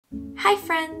Hi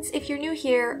friends! If you're new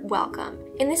here, welcome.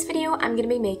 In this video, I'm going to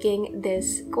be making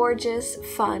this gorgeous,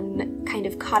 fun, kind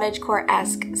of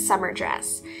cottagecore-esque summer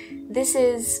dress. This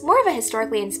is more of a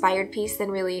historically inspired piece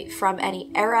than really from any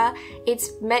era.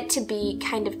 It's meant to be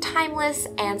kind of timeless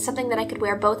and something that I could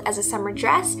wear both as a summer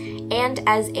dress and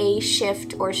as a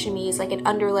shift or chemise, like an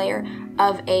underlayer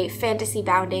of a fantasy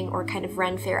bounding or kind of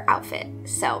RenFaire outfit.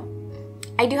 So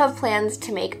I do have plans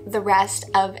to make the rest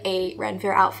of a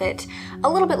RenFaire outfit a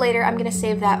little bit later. I'm gonna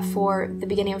save that for the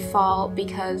beginning of fall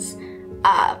because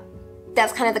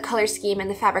that's kind of the color scheme and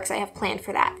the fabrics I have planned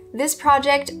for that. This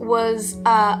project was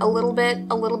a little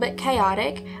bit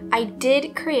chaotic. I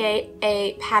did create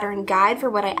a pattern guide for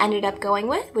what I ended up going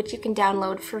with, which you can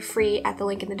download for free at the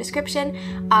link in the description.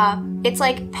 It's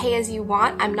like pay as you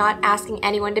want. I'm not asking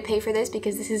anyone to pay for this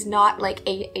because this is not like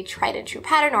a tried and true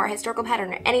pattern or a historical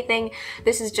pattern or anything.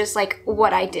 This is just like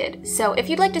what I did. So if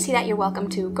you'd like to see that, you're welcome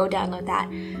to go download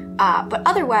that. But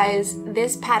otherwise,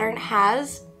 this pattern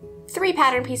has 3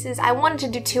 pattern pieces. I wanted to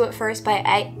do 2 at first, but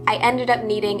I ended up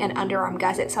needing an underarm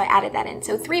gusset, so I added that in.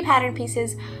 So 3 pattern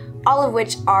pieces, all of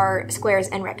which are squares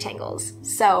and rectangles.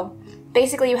 So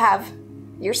basically you have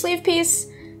your sleeve piece,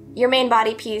 your main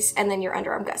body piece, and then your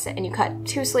underarm gusset. And you cut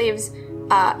 2 sleeves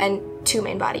and 2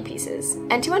 main body pieces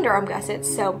and 2 underarm gussets.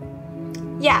 So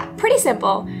yeah, pretty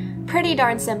simple. Pretty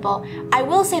darn simple. I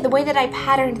will say the way that I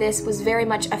patterned this was very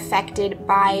much affected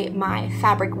by my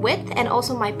fabric width and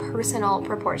also my personal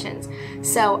proportions.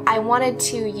 So I wanted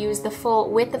to use the full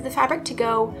width of the fabric to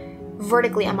go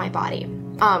vertically on my body.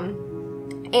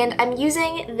 And I'm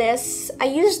using this, I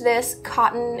used this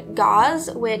cotton gauze,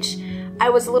 which I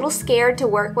was a little scared to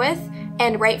work with,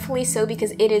 and rightfully so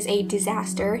because it is a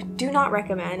disaster. Do not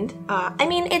recommend. I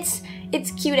mean, it's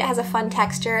cute, it has a fun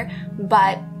texture,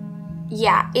 but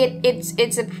yeah,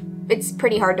 it's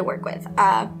pretty hard to work with.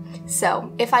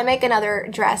 So if I make another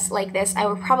dress like this, I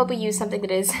would probably use something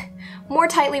that is more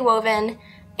tightly woven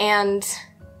and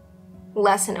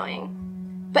less annoying.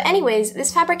 But anyways,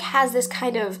 this fabric has this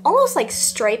kind of almost like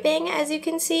striping, as you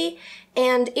can see,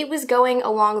 and it was going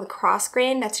along the cross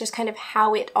grain. That's just kind of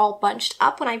how it all bunched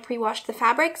up when I pre-washed the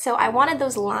fabric. So I wanted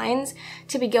those lines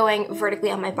to be going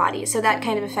vertically on my body. So that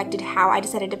kind of affected how I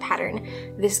decided to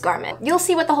pattern this garment. You'll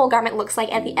see what the whole garment looks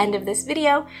like at the end of this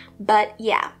video, but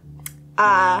yeah.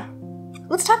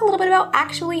 Let's talk a little bit about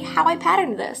actually how I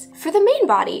patterned this. For the main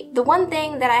body, the one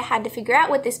thing that I had to figure out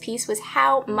with this piece was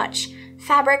how much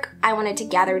fabric I wanted to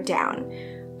gather down.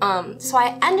 So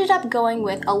I ended up going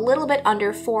with a little bit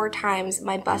under 4 times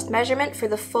my bust measurement for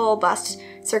the full bust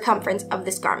circumference of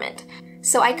this garment.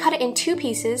 So I cut it in 2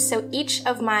 pieces, so each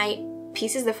of my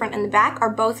pieces, the front and the back, are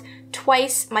both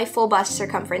twice my full bust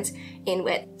circumference in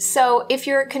width. So if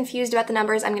you're confused about the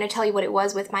numbers, I'm going to tell you what it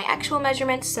was with my actual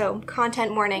measurements, so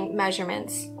content warning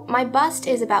measurements. My bust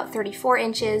is about 34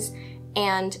 inches,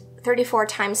 and 34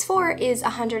 times 4 is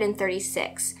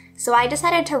 136. So I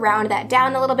decided to round that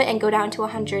down a little bit and go down to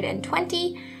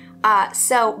 120.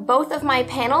 So both of my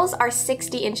panels are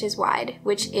 60 inches wide,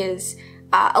 which is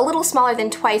a little smaller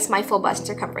than twice my full bust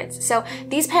circumference. So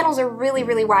these panels are really,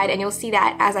 really wide, and you'll see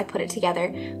that as I put it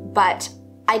together. But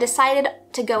I decided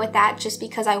to go with that just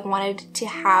because I wanted to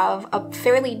have a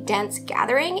fairly dense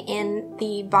gathering in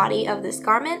the body of this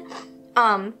garment.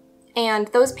 And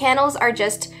those panels are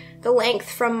just the length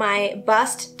from my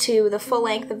bust to the full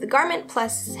length of the garment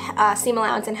plus seam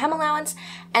allowance and hem allowance,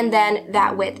 and then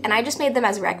that width. And I just made them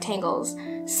as rectangles.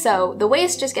 So the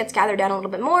waist just gets gathered down a little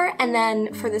bit more, and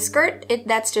then for the skirt,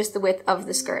 that's just the width of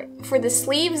the skirt. For the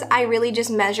sleeves, I really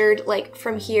just measured like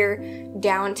from here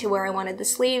down to where I wanted the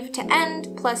sleeve to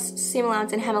end, plus seam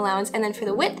allowance and hem allowance. And then for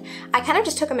the width, I kind of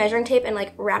just took a measuring tape and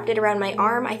like wrapped it around my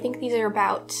arm. I think these are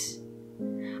about,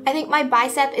 I think my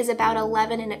bicep is about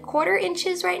 11¼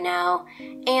 inches right now,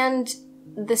 and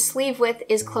the sleeve width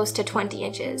is close to 20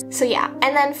 inches. So yeah,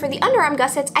 and then for the underarm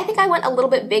gussets, I think I went a little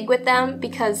bit big with them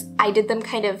because I did them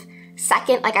kind of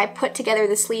second, like I put together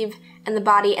the sleeve and the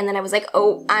body, and then I was like,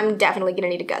 oh, I'm definitely gonna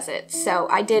need a gusset. So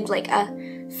I did like a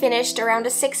finished around a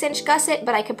 6-inch gusset,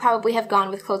 but I could probably have gone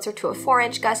with closer to a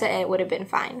 4-inch gusset and it would have been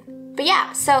fine. But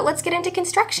yeah, so let's get into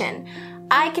construction.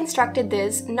 I constructed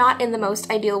this not in the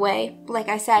most ideal way. Like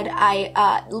I said,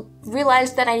 I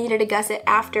realized that I needed a gusset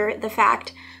after the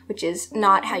fact, which is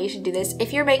not how you should do this.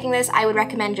 If you're making this, I would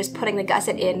recommend just putting the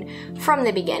gusset in from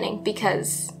the beginning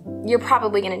because you're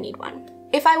probably gonna need one.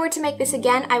 If I were to make this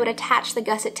again, I would attach the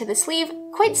gusset to the sleeve,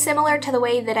 quite similar to the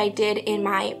way that I did in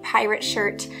my pirate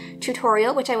shirt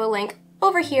tutorial, which I will link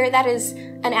over here. That is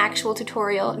an actual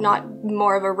tutorial, not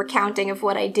more of a recounting of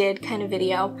what I did kind of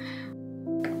video.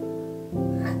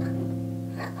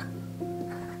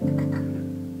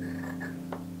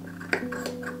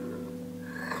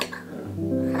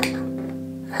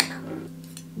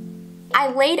 I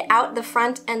laid out the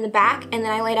front and the back, and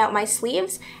then I laid out my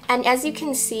sleeves, and as you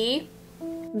can see,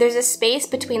 there's a space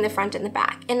between the front and the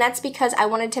back, and that's because I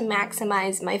wanted to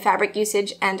maximize my fabric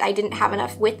usage and I didn't have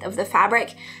enough width of the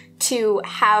fabric to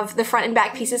have the front and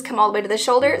back pieces come all the way to the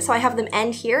shoulder, so I have them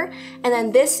end here, and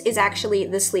then this is actually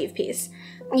the sleeve piece.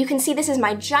 You can see this is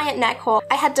my giant neck hole.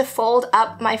 I had to fold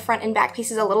up my front and back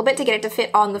pieces a little bit to get it to fit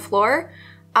on the floor,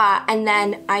 and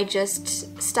then I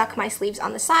just stuck my sleeves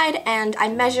on the side, and I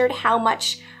measured how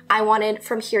much I wanted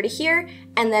from here to here,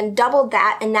 and then doubled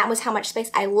that, and that was how much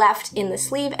space I left in the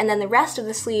sleeve, and then the rest of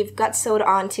the sleeve got sewed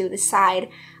onto the side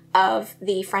of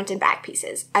the front and back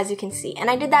pieces, as you can see. And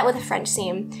I did that with a French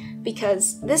seam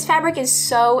because this fabric is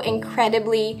so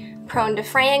incredibly prone to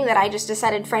fraying that I just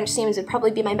decided French seams would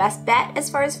probably be my best bet as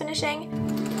far as finishing.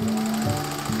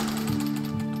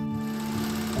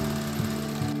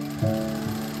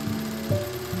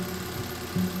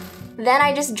 Then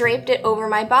I just draped it over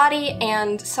my body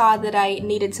and saw that I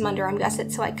needed some underarm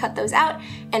gussets, so I cut those out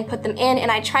and put them in,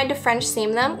 and I tried to French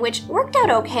seam them, which worked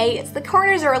out okay. The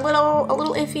corners are a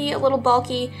little iffy, a little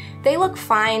bulky. They look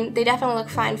fine. They definitely look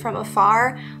fine from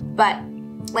afar, but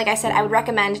like I said, I would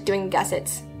recommend doing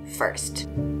gussets first.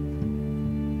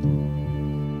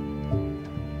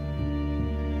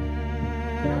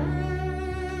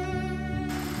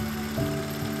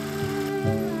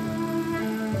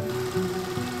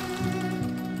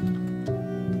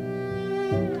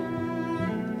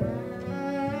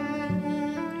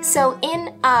 So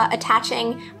in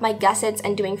attaching my gussets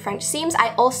and doing French seams,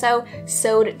 I also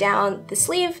sewed down the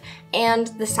sleeve and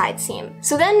the side seam.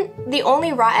 So then the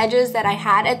only raw edges that I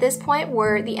had at this point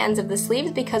were the ends of the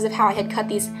sleeves because of how I had cut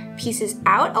these pieces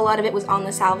out. A lot of it was on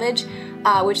the selvage,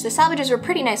 which the selvages were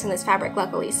pretty nice on this fabric,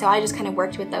 luckily, so I just kind of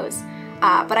worked with those.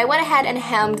 But I went ahead and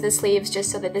hemmed the sleeves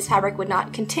just so that this fabric would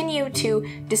not continue to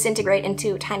disintegrate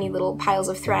into tiny little piles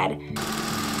of thread.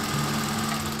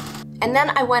 And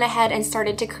then I went ahead and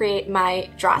started to create my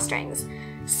drawstrings.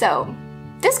 So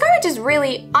this garment is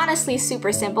really, honestly,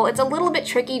 super simple. It's a little bit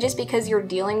tricky just because you're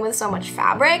dealing with so much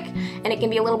fabric, and it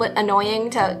can be a little bit annoying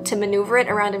to maneuver it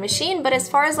around a machine, but as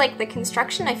far as like the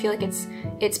construction, I feel like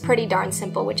it's pretty darn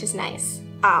simple, which is nice.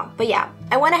 But yeah,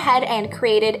 I went ahead and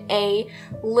created a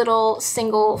little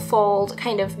single fold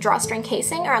kind of drawstring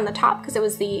casing around the top because it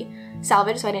was the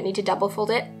selvage, so I didn't need to double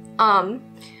fold it.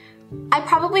 I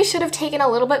probably should have taken a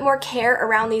little bit more care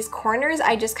around these corners.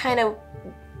 I just kind of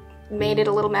made it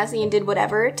a little messy and did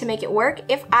whatever to make it work.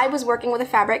 If I was working with a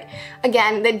fabric,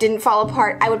 again, that didn't fall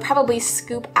apart, I would probably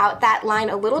scoop out that line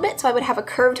a little bit so I would have a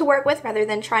curve to work with rather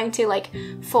than trying to like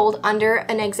fold under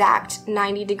an exact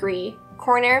 90-degree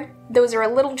corner. Those are a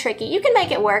little tricky. You can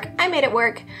make it work. I made it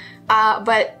work,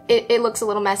 but it looks a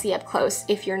little messy up close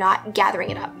if you're not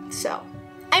gathering it up. So,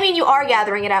 I mean, you are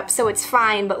gathering it up, so it's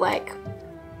fine, but like,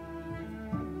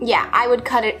 yeah, I would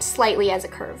cut it slightly as a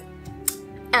curve.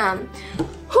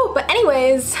 But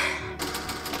anyways,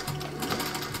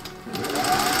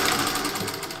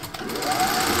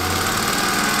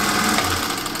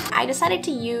 I decided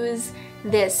to use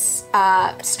this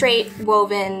straight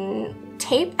woven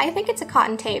tape. I think it's a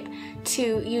cotton tape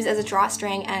to use as a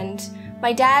drawstring, and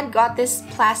my dad got this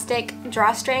plastic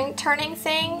drawstring turning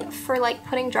thing for like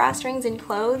putting drawstrings in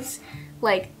clothes,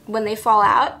 like when they fall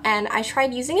out, and I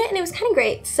tried using it and it was kind of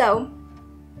great. So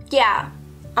yeah,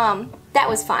 that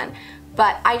was fun.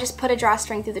 But I just put a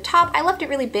drawstring through the top. I left it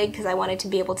really big because I wanted to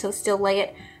be able to still lay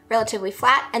it relatively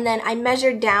flat, and then I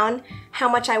measured down how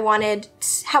much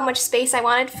space I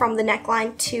wanted from the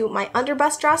neckline to my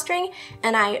underbust drawstring,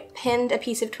 and I pinned a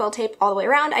piece of twill tape all the way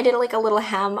around. I did like a little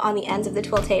hem on the ends of the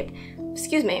twill tape.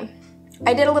 Excuse me.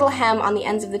 I did a little hem on the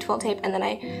ends of the twill tape, and then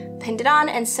I pinned it on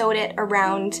and sewed it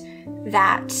around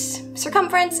that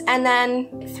circumference, and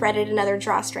then threaded another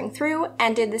drawstring through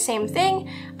and did the same thing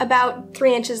about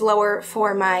 3 inches lower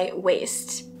for my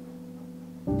waist.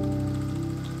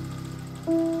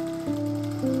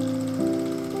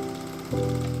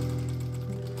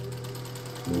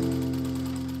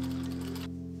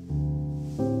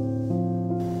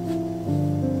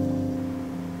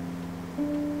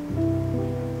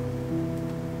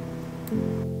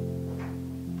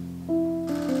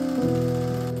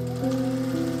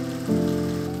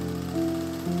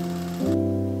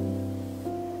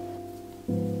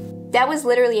 That was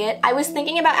literally it. I was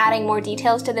thinking about adding more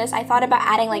details to this. I thought about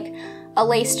adding like a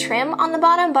lace trim on the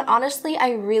bottom, but honestly,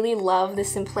 I really love the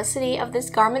simplicity of this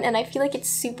garment, and I feel like it's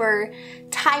super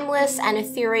timeless and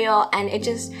ethereal, and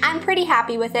I'm pretty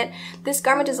happy with it. This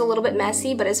garment is a little bit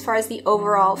messy, but as far as the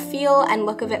overall feel and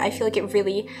look of it, I feel like it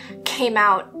really came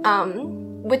out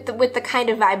with the kind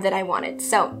of vibe that I wanted.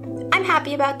 So I'm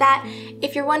happy about that.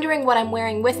 If you're wondering what I'm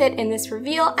wearing with it in this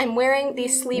reveal, I'm wearing the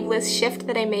sleeveless shift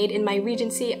that I made in my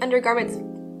Regency undergarments.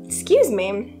 Excuse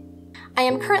me. I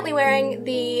am currently wearing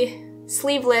the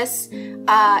sleeveless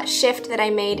shift that I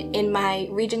made in my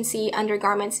Regency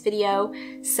undergarments video,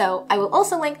 so I will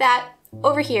also link that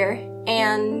over here,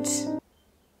 and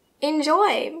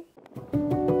enjoy!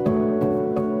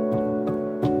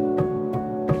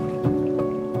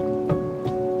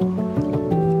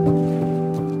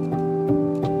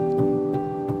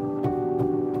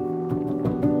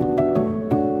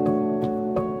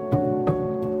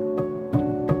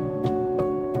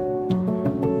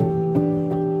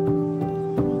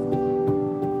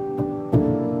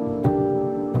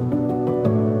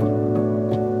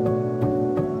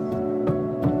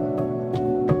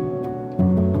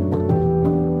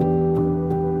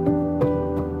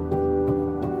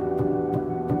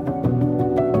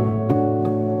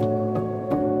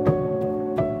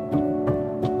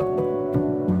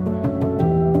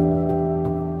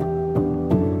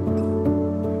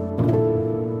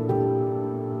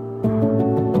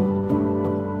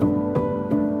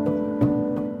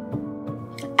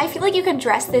 Like you could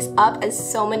dress this up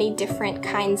as so many different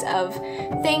kinds of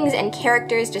things and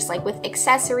characters, just like with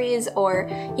accessories, or,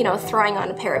 you know, throwing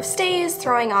on a pair of stays,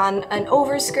 throwing on an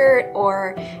overskirt,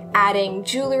 or adding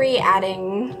jewelry,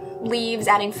 adding leaves,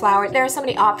 adding flowers. There are so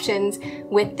many options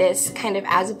with this kind of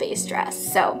as a base dress.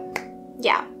 So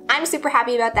yeah, I'm super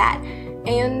happy about that,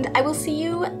 and I will see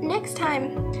you next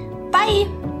time.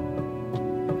 Bye!